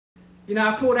You know,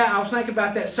 I pulled out, I was thinking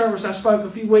about that service I spoke a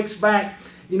few weeks back,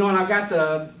 you know, and I got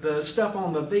the stuff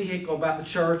on the vehicle about the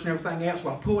church and everything else.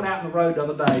 Well, I pulled out on the road the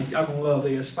other day. Y'all going to love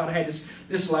this. If I'd had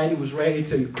this lady was ready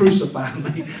to crucify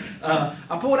me.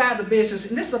 I pulled out the business,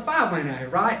 and this is a 5-lane out here,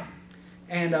 right?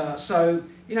 And so,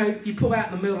 you know, you pull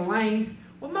out in the middle of the lane.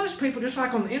 Well, most people, just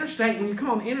like on the interstate, when you come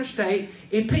on the interstate,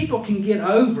 if people can get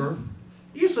over,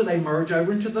 usually they merge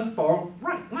over into the far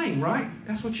right lane, right?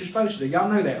 That's what you're supposed to do. Y'all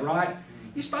know that, right?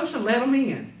 You're supposed to let them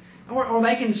in. Or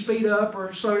they can speed up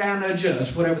or slow down and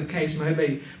adjust, whatever the case may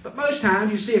be. But most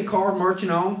times you see a car marching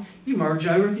on, you merge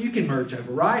over if you can merge over,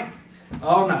 right?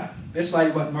 Oh no, this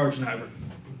lady wasn't merging over.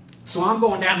 So I'm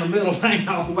going down the middle lane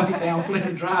all the way down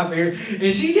Flint Drive here,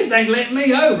 and she just ain't letting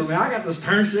me over, man. I got this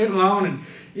turn signal on, and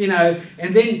you know,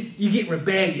 and then you get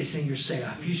rebellious in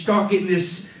yourself. You start getting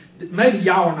this. Maybe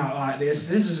y'all are not like this.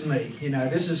 This is me. You know,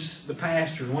 this is the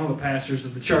pastor, one of the pastors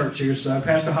of the church here. So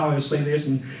Pastor Holly will see this,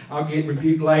 and I'll get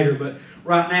rebuked later. But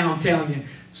right now I'm telling you.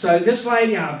 So this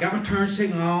lady, I've got my turn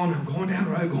signal on. I'm going down the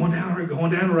road, going down the road,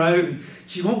 going down the road. And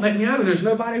she won't let me over. There's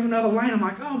nobody in another lane. I'm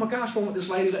like, oh my gosh, why won't this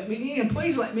lady let me in?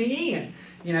 Please let me in.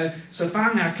 You know, so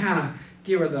finally I kind of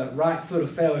give her the right foot of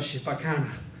fellowship. I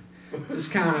just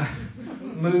kind of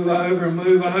move over and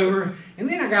move over. And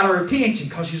then I got her attention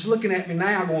because she's looking at me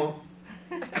now going,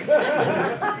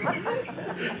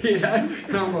 you know,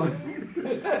 and I'm like,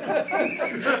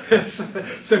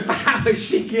 so finally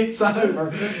she gets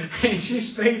over and she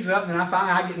speeds up, and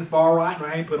I get in the far right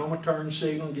lane, put on my turn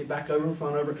signal and get back over in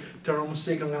front of her, turn on my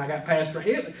signal, and I got past her.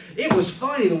 It was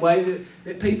funny the way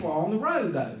that people are on the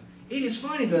road, though. It is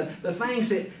funny the things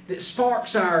that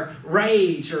sparks our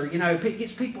rage, or, you know,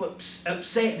 gets people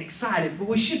upset and excited. But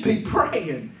we should be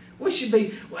praying. I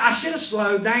should have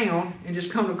slowed down and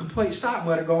just come to a complete stop and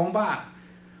let her go on by.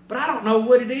 But I don't know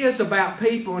what it is about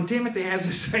people, and Timothy has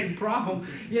the same problem.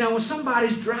 You know, when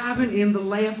somebody's driving in the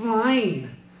left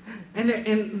lane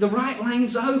and the right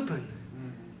lane's open,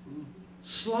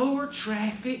 slower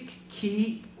traffic,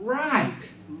 keep right.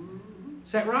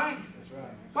 Is that right?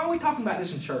 Why are we talking about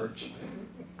this in church?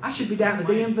 I should be down in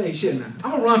the DMV, shouldn't I?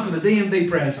 I'm going to run for the DMV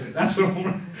president. That's what I'm going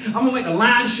to do. I'm going to make the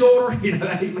line shorter. You know,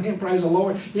 amen, praise the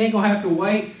Lord. You ain't going to have to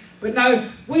wait. But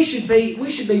no, we should be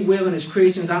willing as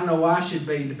Christians, I know I should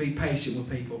be, to be patient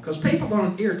with people. Because people are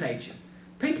going to irritate you.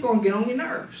 People are going to get on your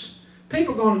nerves.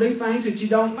 People are going to do things that you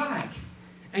don't like.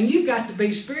 And you've got to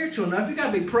be spiritual enough. You've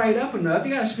got to be prayed up enough.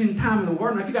 You've got to spend time in the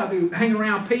Word enough. You've got to be hanging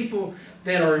around people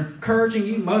that are encouraging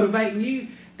you, motivating you,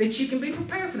 that you can be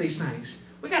prepared for these things.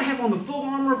 We've got to have on the full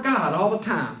armor of God all the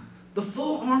time. The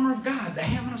full armor of God, the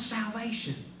helmet of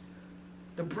salvation,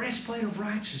 the breastplate of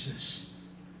righteousness,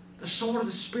 the sword of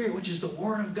the Spirit, which is the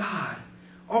Word of God.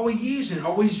 Are we using it?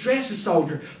 Are we dressed as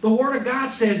soldiers? The Word of God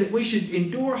says that we should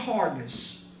endure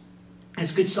hardness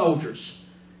as good soldiers.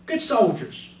 Good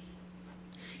soldiers.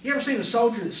 You ever seen a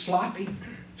soldier that's sloppy,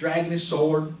 dragging his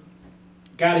sword,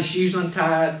 got his shoes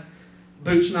untied,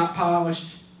 boots not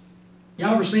polished?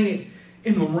 Y'all ever seen it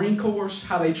in the Marine Corps,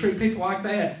 how they treat people like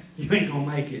that? You ain't going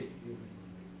to make it.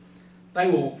 They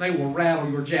will rattle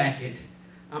your jacket.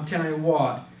 I'm telling you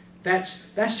what. That's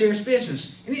serious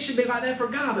business. And it should be like that for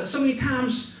God. But so many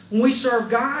times when we serve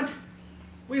God,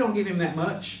 we don't give Him that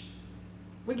much.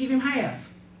 We give Him half.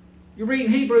 You read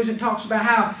in Hebrews, it talks about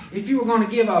how if you were going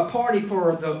to give a party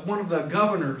for one of the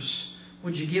governors,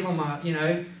 would you give them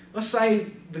let's say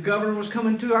the governor was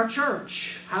coming to our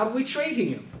church. How do we treat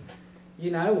him? You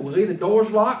know, will leave the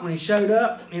doors locked when he showed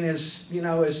up in his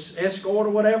escort or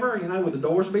whatever? You know, would the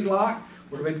doors be locked?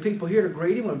 Would there be people here to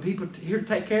greet him? Would people here to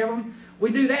take care of him?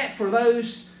 We do that for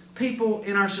those people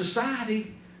in our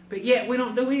society, but yet we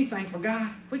don't do anything for God.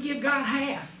 We give God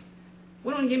half.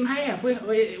 We don't give Him half.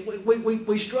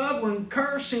 We struggle and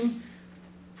curse Him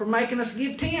for making us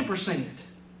give 10%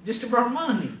 just of our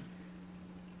money.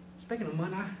 Speaking of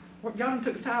money, y'all done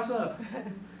took the tithes up.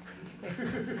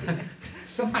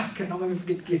 Somebody can don't even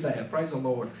forget to give that. Praise the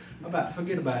Lord. I'm about to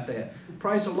forget about that.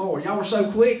 Praise the Lord. Y'all were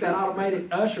so quick that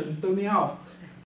automated usher and threw me off.